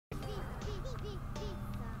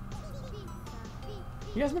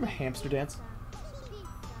You guys remember Hamster Dance?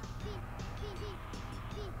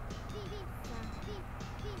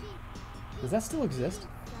 Does that still exist?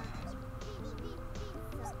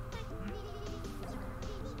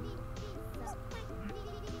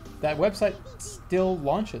 That website still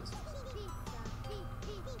launches.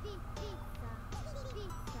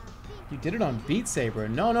 You did it on Beat Saber.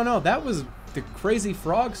 No, no, no. That was the Crazy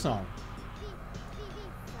Frog song.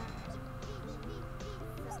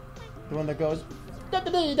 The one that goes...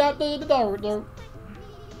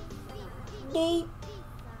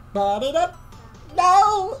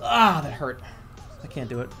 No! Ah, that hurt. I can't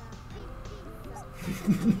do it.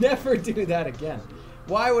 Never do that again.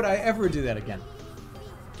 Why would I ever do that again?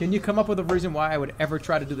 Can you come up with a reason why I would ever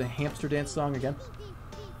try to do the Hamster Dance song again?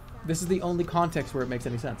 This is the only context where it makes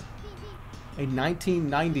any sense. A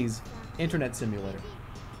 1990s internet simulator.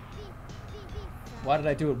 Why did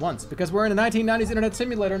I do it once? Because we're in a 1990s internet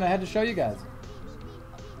simulator and I had to show you guys.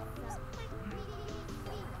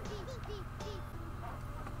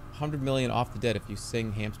 $100 million off the dead if you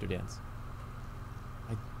sing Hamster Dance.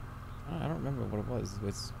 I don't remember what it was.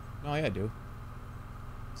 It's, oh yeah, I do.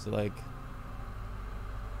 So like...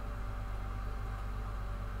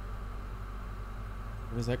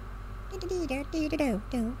 What was that?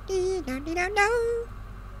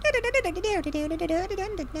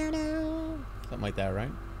 Something like that,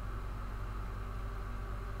 right?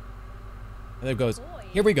 And there it goes.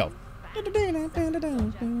 Here we go.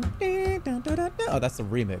 Oh, that's the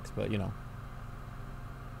remix, but you know.